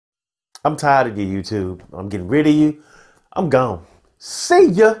I'm tired of you, YouTube. I'm getting rid of you. I'm gone. See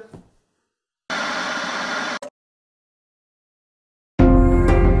ya.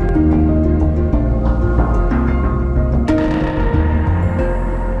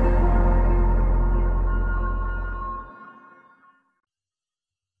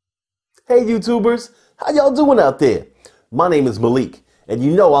 Hey YouTubers, how y'all doing out there? My name is Malik, and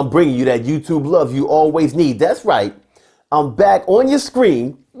you know I'm bringing you that YouTube love you always need. That's right, I'm back on your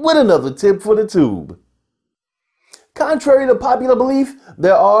screen with another tip for the tube. Contrary to popular belief,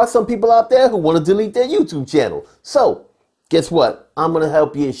 there are some people out there who want to delete their YouTube channel. So, guess what? I'm going to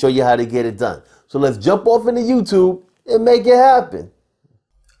help you and show you how to get it done. So let's jump off into YouTube and make it happen.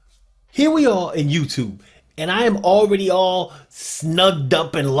 Here we are in YouTube. And I am already all snugged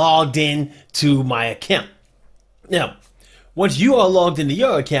up and logged in to my account. Now, once you are logged into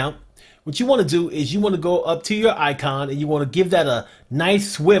your account, what you want to do is you want to go up to your icon and you want to give that a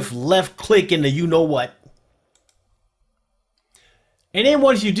nice swift left click in the you know what. And then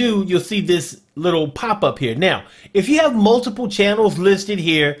once you do, you'll see this little pop-up here. Now, if you have multiple channels listed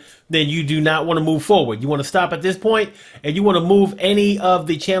here, then you do not want to move forward. You want to stop at this point and you want to move any of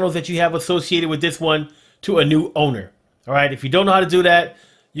the channels that you have associated with this one to a new owner. All right. If you don't know how to do that,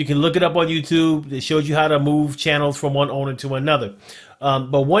 you can look it up on YouTube. It shows you how to move channels from one owner to another.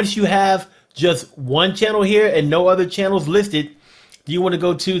 But once you have just one channel here and no other channels listed, you want to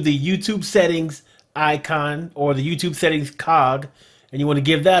go to the YouTube settings icon or the YouTube settings cog, and you want to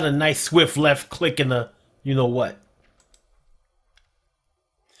give that a nice swift left click in the you know what.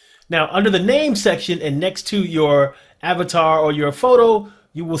 Now, under the name section and next to your avatar or your photo,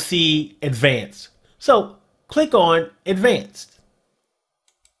 you will see advanced. So click on Advanced.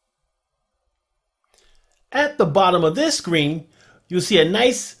 At the bottom of this screen, you'll see a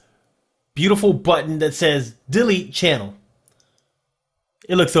nice, beautiful button that says Delete Channel.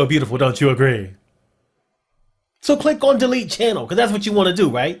 It looks so beautiful, don't you agree? So click on Delete Channel, because that's what you want to do,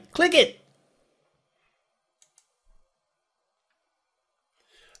 right? Click it.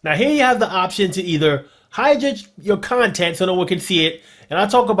 Now here you have the option to either hide your content so no one can see it. And I'll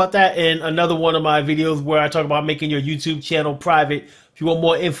talk about that in another one of my videos where I talk about making your YouTube channel private. If you want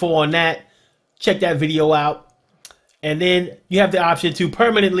more info on that, check that video out. And then you have the option to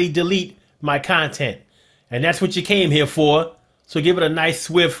permanently delete my content. And that's what you came here for. So give it a nice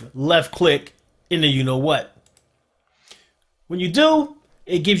swift left click in the you know what. When you do,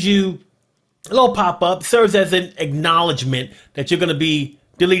 it gives you a little pop-up, serves as an acknowledgement that you're going to be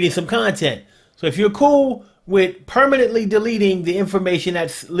deleting some content. So if you're cool with permanently deleting the information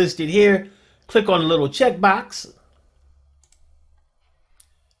that's listed here, click on the little checkbox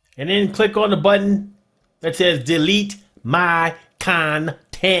and then click on the button that says delete my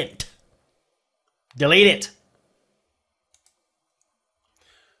content. Delete it.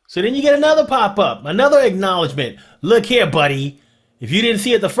 So then you get another pop-up, another acknowledgement. Look here, buddy. If you didn't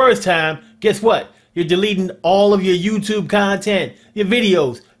see it the first time, guess what? You're deleting all of your YouTube content, your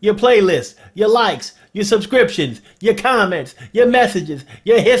videos, your playlists, your likes, your subscriptions, your comments, your messages,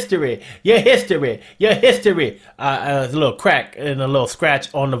 your history, your history, your history. There's a little crack and a little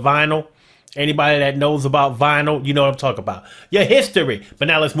scratch on the vinyl. Anybody that knows about vinyl, you know what I'm talking about. Your history. But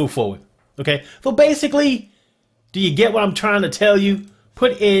now let's move forward. Okay? So basically, do you get what I'm trying to tell you?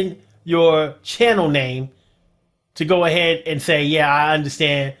 Put in your channel name to go ahead and say, yeah, I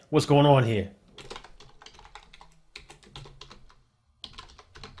understand what's going on here.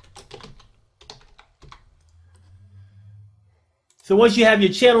 So once you have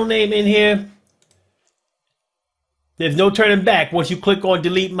your channel name in here, there's no turning back once you click on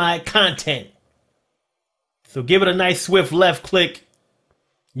delete my content. So give it a nice swift left click.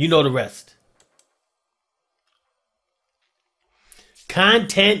 You know the rest.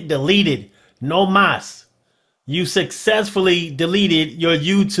 Content deleted. No mas. You successfully deleted your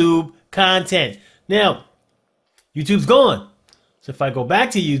YouTube content. Now, YouTube's gone. So if I go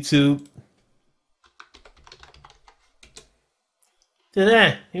back to YouTube,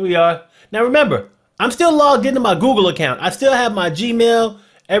 here we are. Now remember, I'm still logged into my Google account. I still have my Gmail.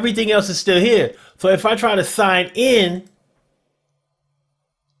 Everything else is still here. So if I try to sign in,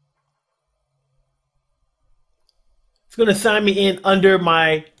 it's going to sign me in under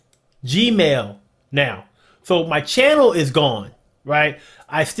my Gmail now. So my channel is gone, right?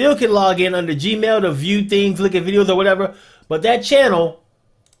 I still can log in under Gmail to view things, look at videos or whatever. But that channel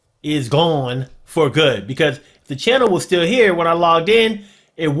is gone for good, because if the channel was still here when I logged in,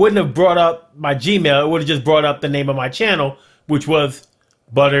 it wouldn't have brought up my Gmail. It would have just brought up the name of my channel, which was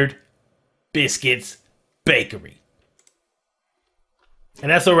Buttered Biscuits Bakery. And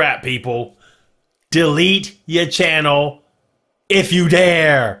that's a wrap, people. Delete your channel if you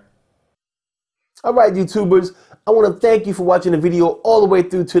dare. All right, YouTubers, I want to thank you for watching the video all the way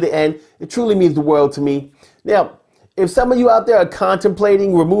through to the end. It truly means the world to me. Now, if some of you out there are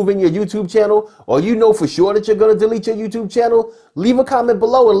contemplating removing your YouTube channel, or you know for sure that you're going to delete your YouTube channel, leave a comment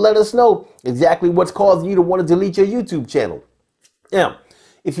below and let us know exactly what's causing you to want to delete your YouTube channel. Now,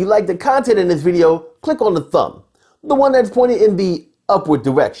 if you like the content in this video, click on the thumb, the one that's pointed in the upward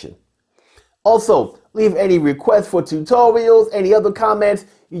direction. Also, leave any requests for tutorials, any other comments,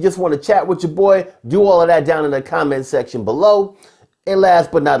 you just want to chat with your boy, do all of that down in the comment section below. And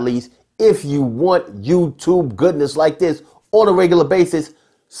last but not least, if you want YouTube goodness like this on a regular basis,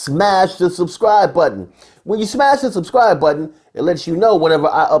 smash the subscribe button. When you smash the subscribe button, it lets you know whenever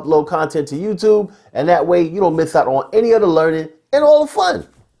I upload content to YouTube, and that way you don't miss out on any of the learning and all the fun.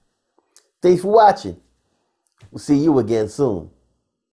 Thanks for watching. We'll see you again soon.